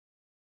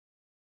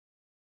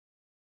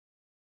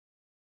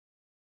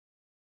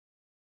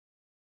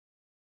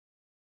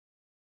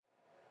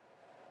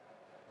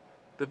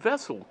The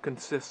vessel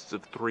consists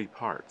of three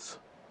parts.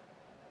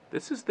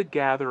 This is the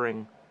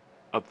gathering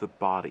of the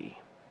body.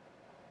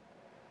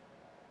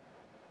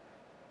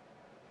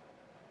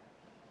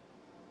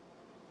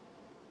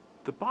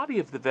 The body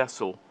of the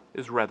vessel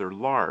is rather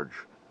large,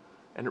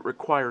 and it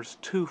requires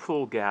 2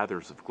 full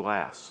gathers of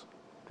glass.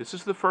 This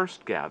is the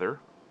first gather.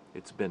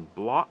 It's been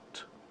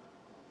blocked,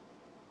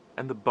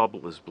 and the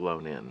bubble is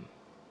blown in.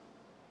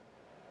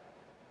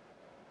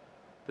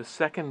 The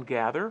second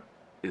gather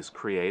is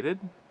created.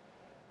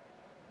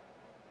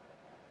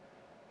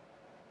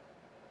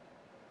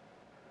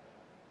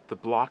 The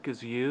block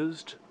is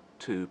used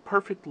to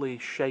perfectly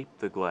shape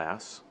the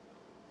glass.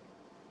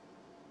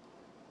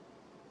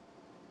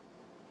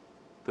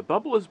 The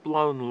bubble is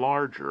blown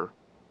larger,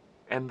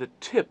 and the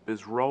tip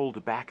is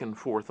rolled back and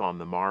forth on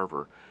the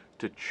marver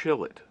to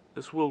chill it.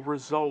 This will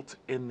result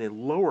in the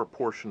lower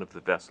portion of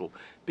the vessel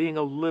being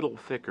a little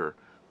thicker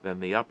than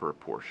the upper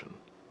portion.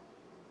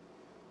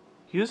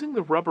 Using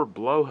the rubber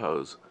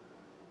blowhose,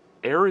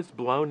 air is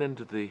blown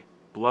into the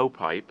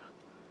blowpipe,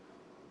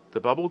 the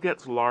bubble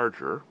gets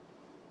larger,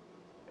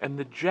 and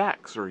the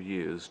jacks are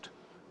used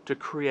to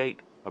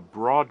create a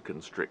broad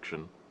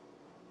constriction,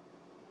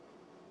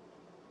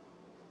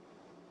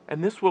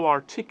 and this will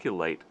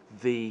articulate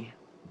the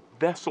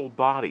vessel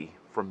body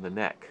from the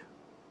neck.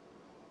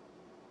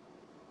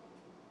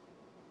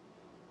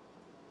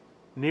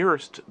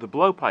 Nearest the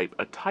blowpipe,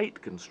 a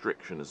tight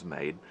constriction is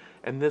made,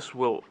 and this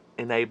will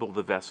enable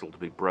the vessel to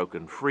be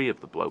broken free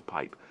of the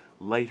blowpipe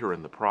later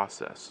in the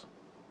process.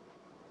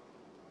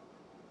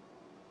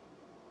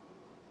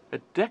 A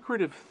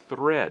decorative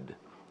thread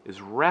is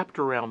wrapped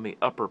around the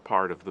upper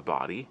part of the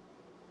body,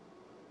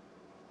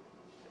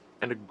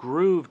 and a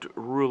grooved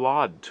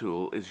roulade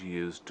tool is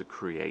used to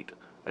create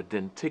a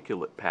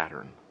denticulate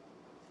pattern.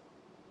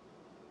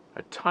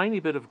 A tiny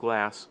bit of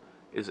glass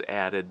is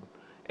added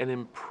and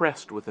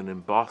impressed with an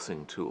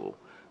embossing tool.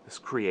 This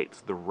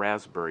creates the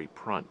raspberry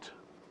print.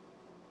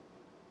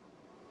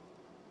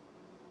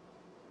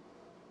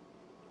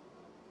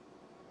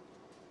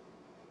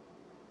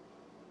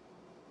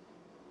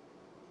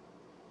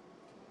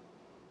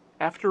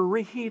 After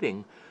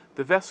reheating,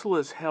 the vessel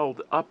is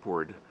held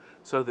upward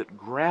so that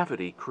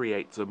gravity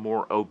creates a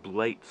more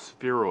oblate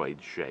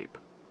spheroid shape.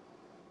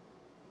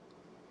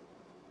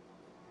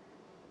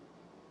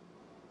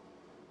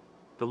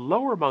 The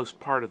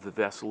lowermost part of the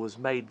vessel is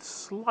made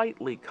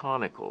slightly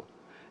conical,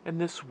 and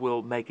this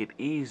will make it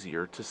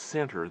easier to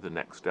center the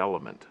next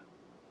element.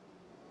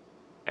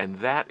 And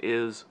that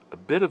is a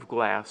bit of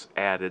glass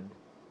added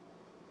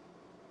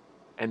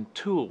and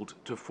tooled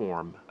to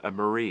form a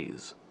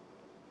marise.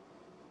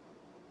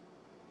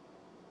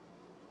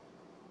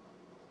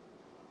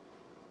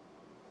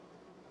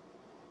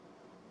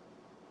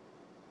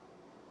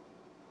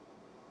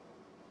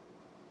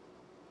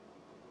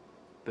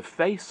 The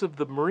face of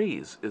the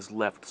marise is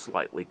left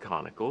slightly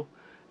conical,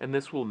 and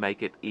this will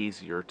make it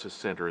easier to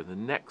center the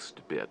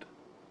next bit.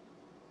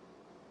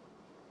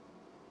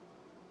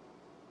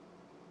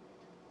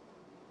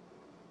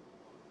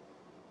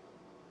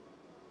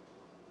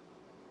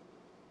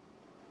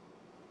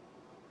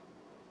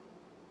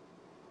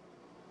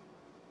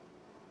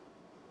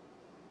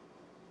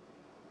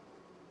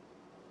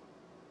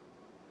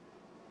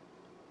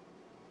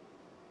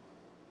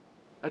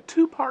 A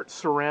 2-part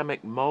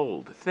ceramic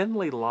mold,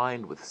 thinly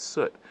lined with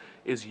soot,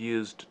 is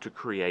used to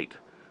create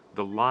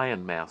the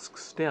lion mask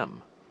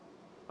stem.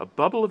 A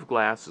bubble of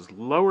glass is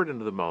lowered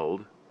into the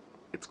mold,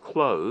 it's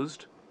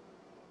closed,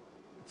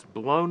 it's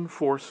blown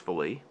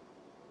forcefully,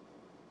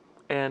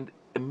 and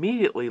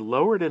immediately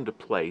lowered into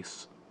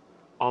place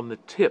on the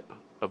tip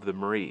of the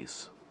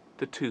marise.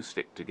 The two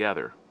stick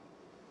together.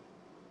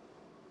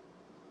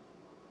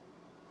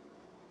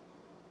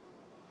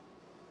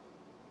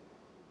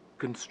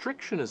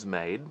 Constriction is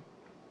made.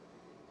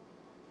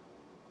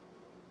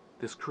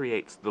 This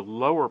creates the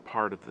lower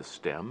part of the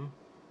stem.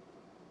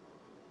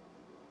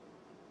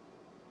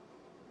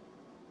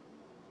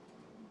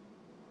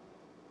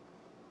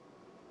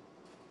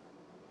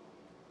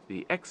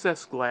 The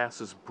excess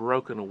glass is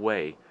broken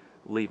away,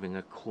 leaving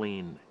a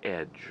clean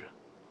edge.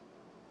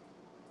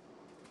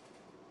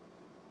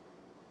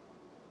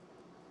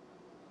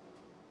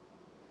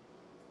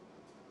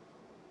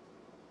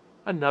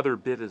 Another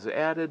bit is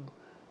added,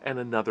 and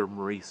another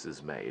marise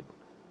is made.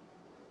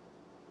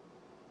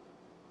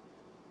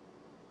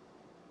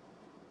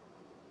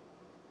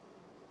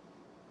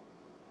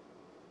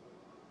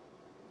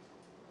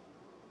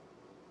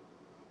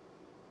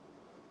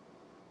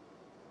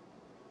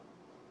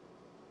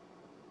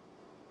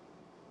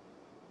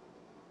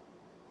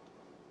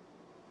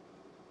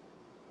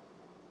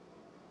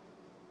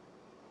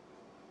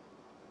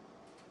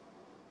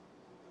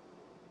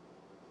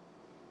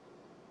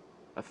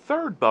 A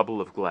third bubble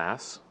of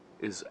glass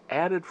is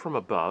added from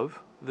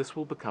above. This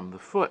will become the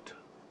foot.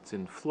 It's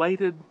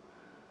inflated,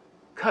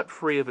 cut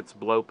free of its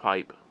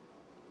blowpipe,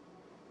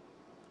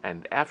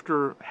 and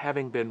after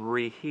having been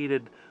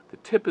reheated, the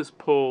tip is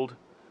pulled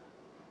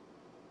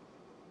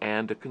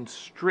and a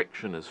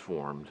constriction is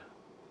formed.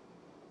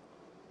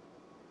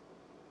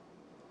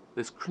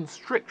 This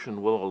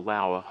constriction will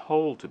allow a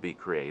hole to be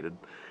created,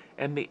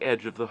 and the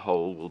edge of the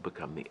hole will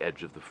become the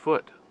edge of the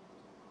foot.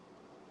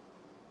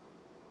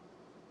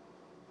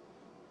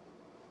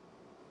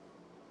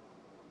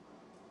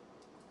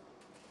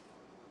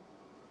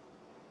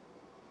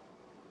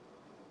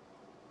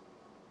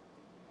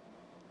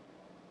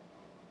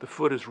 The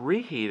foot is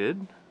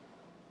reheated,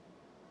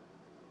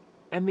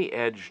 and the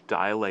edge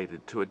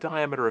dilated to a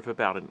diameter of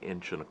about 1.25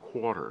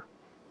 inches.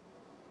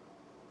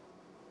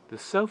 The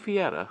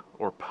soffietta,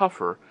 or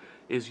puffer,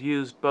 is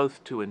used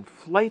both to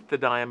inflate the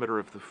diameter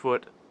of the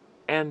foot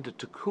and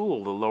to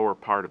cool the lower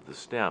part of the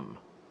stem.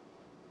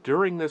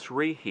 During this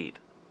reheat,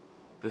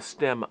 the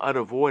stem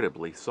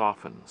unavoidably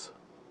softens.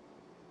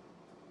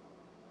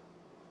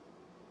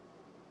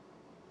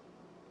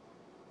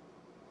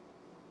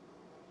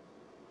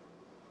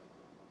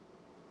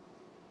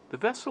 The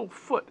vessel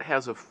foot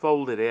has a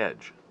folded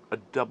edge, a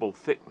double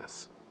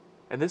thickness,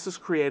 and this is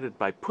created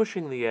by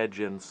pushing the edge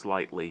in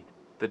slightly.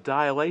 The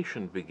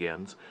dilation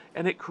begins,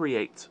 and it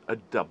creates a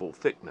double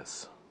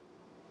thickness.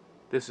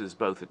 This is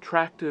both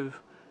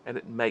attractive, and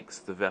it makes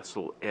the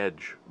vessel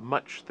edge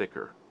much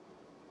thicker.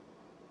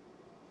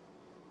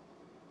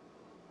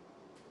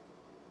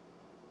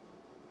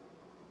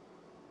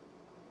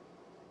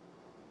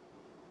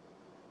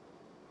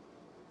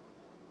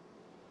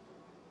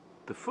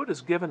 The foot is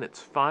given its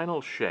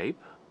final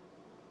shape.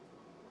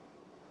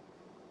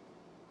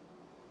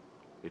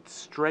 It's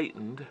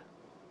straightened.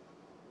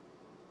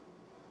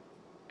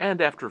 And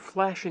after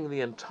flashing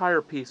the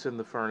entire piece in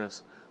the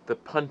furnace, the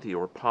punty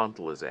or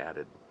pontil is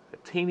added. A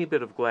teeny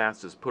bit of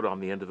glass is put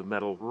on the end of a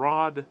metal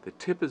rod, the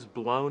tip is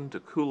blown to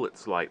cool it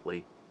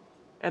slightly,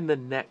 and the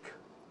neck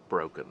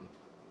broken.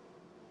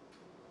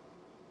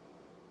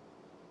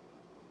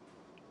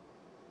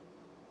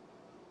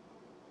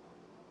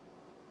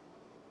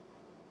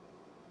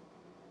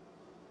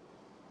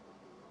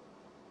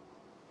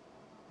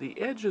 The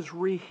edge is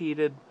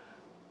reheated,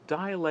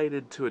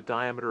 dilated to a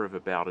diameter of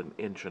about 1.5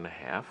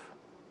 inches.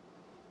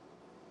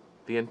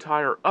 The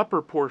entire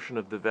upper portion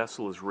of the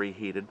vessel is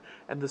reheated,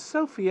 and the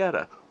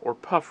soffietta, or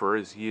puffer,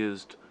 is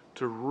used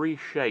to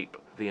reshape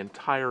the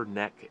entire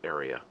neck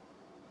area.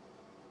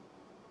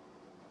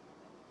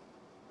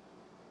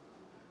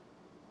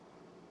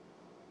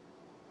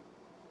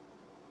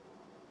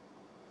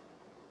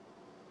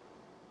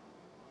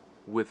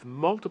 With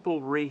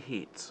multiple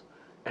reheats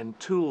and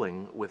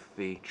tooling with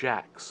the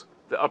jacks,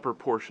 the upper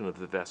portion of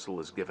the vessel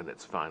is given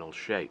its final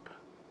shape.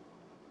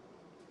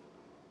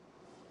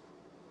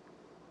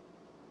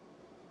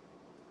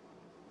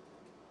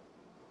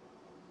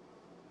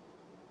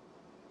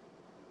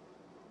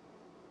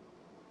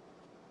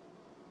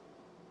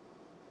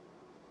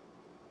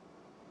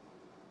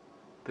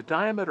 The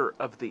diameter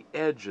of the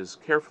edge is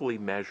carefully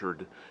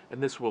measured,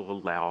 and this will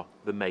allow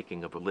the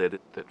making of a lid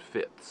that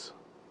fits.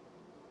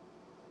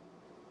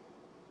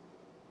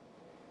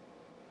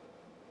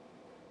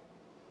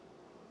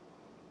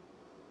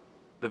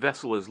 The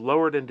vessel is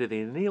lowered into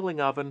the annealing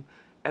oven,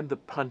 and the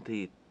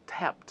punty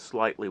tapped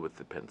slightly with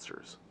the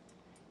pincers.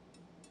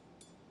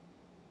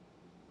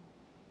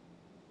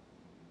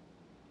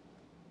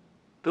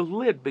 The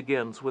lid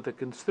begins with a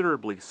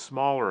considerably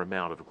smaller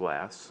amount of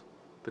glass.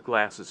 The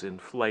glass is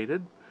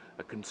inflated,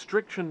 a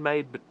constriction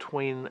made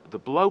between the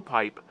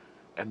blowpipe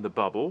and the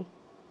bubble,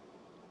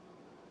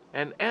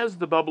 and as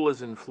the bubble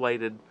is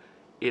inflated,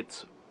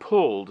 it's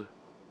pulled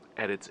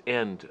at its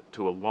end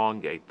to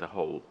elongate the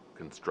whole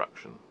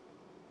construction.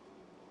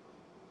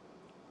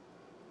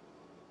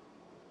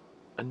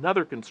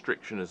 Another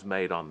constriction is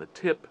made on the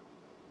tip,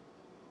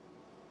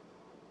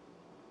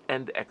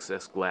 and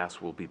excess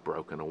glass will be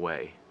broken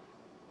away.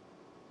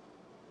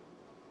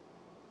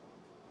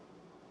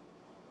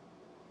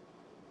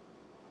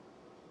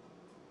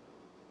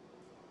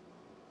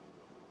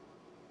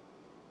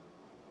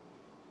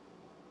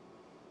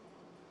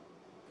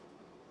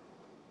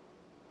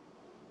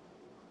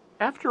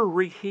 After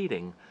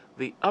reheating,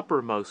 the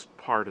uppermost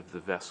part of the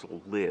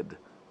vessel lid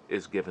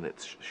is given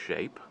its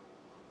shape.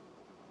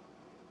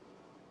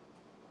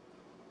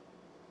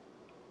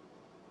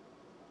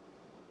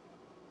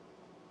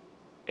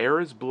 Air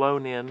is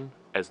blown in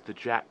as the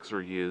jacks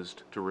are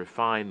used to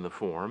refine the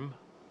form.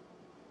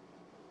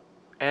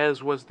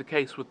 As was the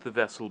case with the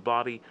vessel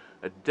body,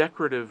 a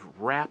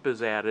decorative wrap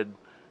is added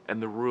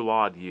and the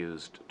roulade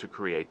used to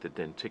create the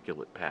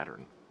denticulate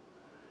pattern.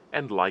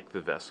 And like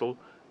the vessel,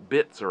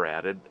 bits are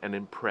added and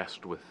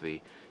impressed with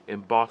the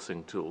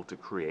embossing tool to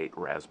create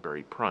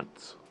raspberry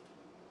prunts.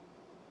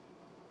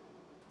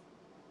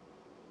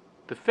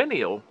 The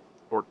finial,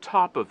 or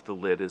top of the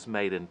lid, is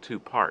made in two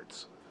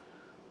parts.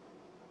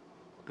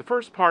 The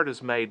first part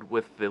is made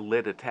with the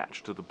lid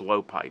attached to the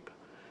blowpipe.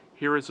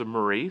 Here is a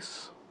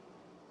maurice.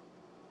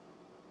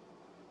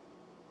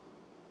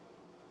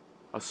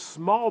 A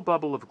small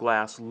bubble of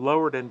glass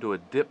lowered into a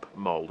dip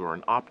mold or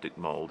an optic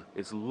mold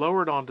is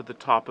lowered onto the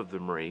top of the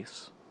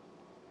maurice,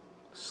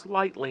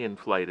 slightly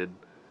inflated,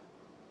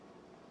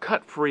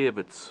 cut free of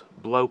its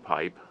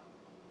blowpipe.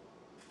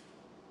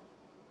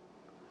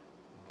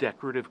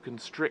 Decorative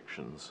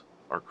constrictions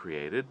are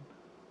created.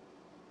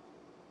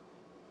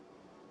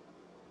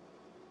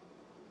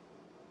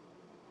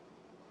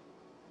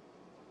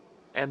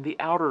 and the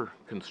outer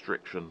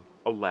constriction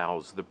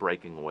allows the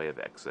breaking away of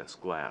excess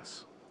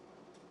glass.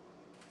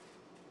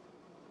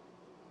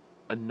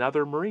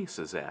 Another maurice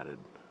is added.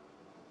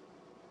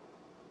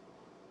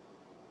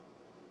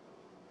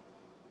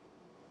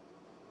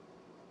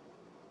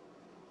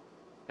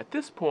 At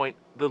this point,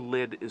 the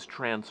lid is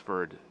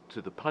transferred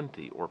to the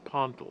punty or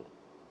pontal.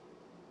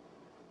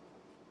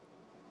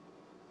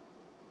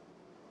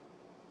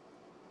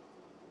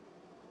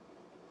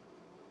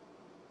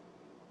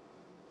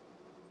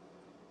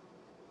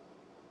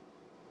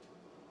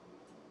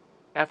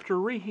 After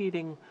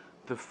reheating,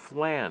 the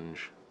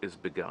flange is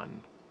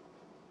begun.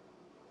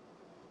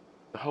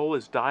 The hole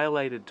is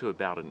dilated to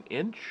about an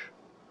inch.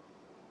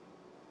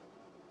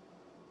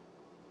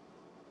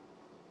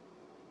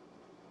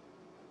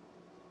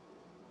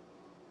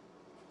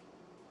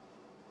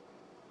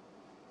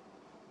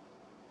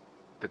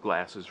 The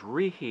glass is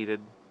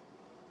reheated,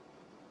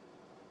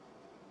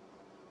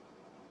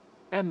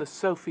 and the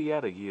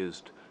soffietta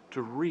used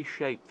to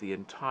reshape the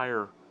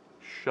entire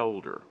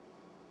shoulder.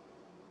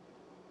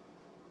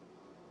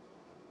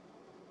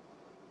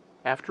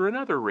 After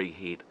another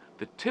reheat,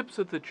 the tips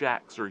of the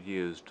jacks are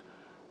used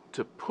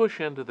to push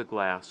into the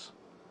glass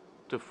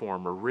to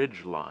form a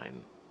ridge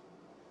line.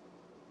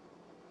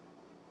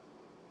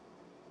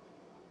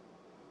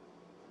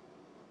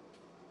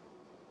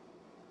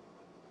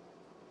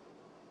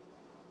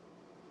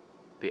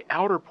 The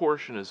outer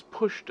portion is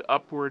pushed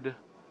upward,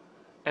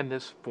 and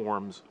this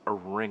forms a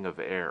ring of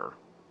air.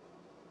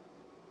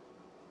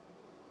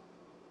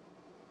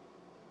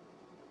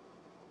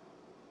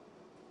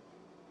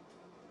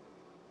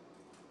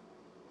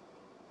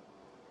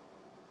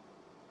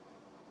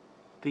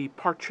 The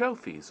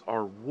parchofis,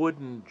 are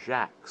wooden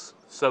jacks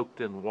soaked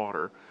in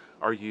water,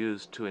 are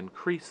used to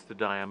increase the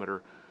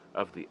diameter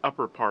of the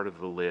upper part of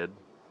the lid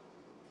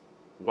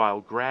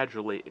while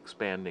gradually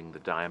expanding the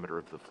diameter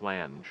of the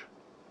flange.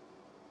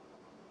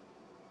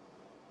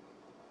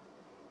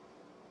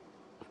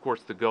 Of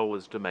course, the goal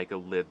is to make a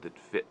lid that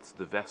fits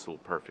the vessel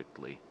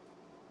perfectly.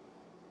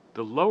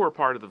 The lower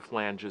part of the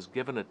flange is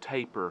given a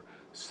taper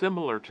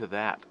similar to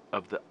that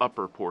of the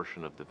upper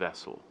portion of the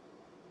vessel.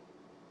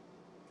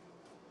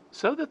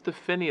 So that the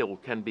finial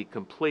can be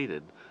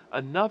completed,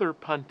 another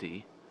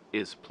punty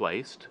is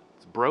placed.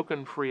 It's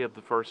broken free of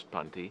the first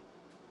punty.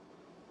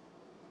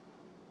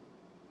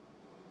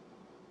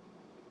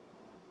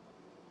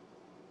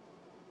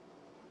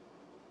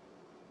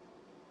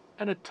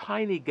 And a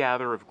tiny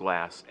gather of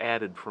glass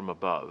added from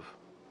above.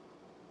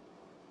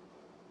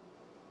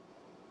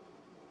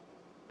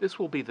 This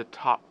will be the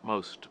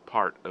topmost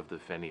part of the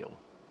finial.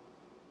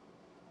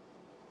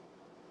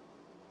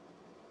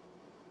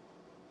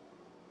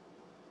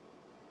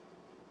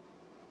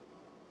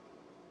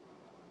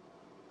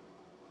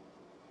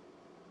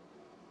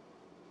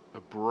 A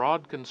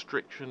broad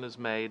constriction is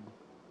made.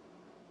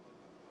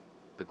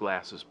 The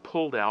glass is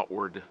pulled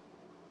outward.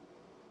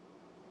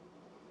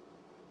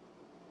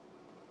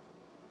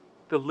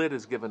 The lid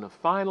is given a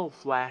final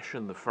flash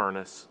in the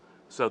furnace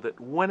so that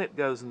when it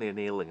goes in the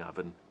annealing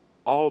oven,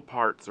 all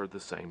parts are the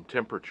same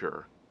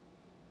temperature.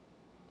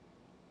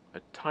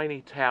 A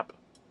tiny tap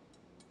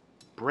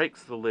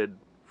breaks the lid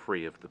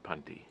free of the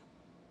punty.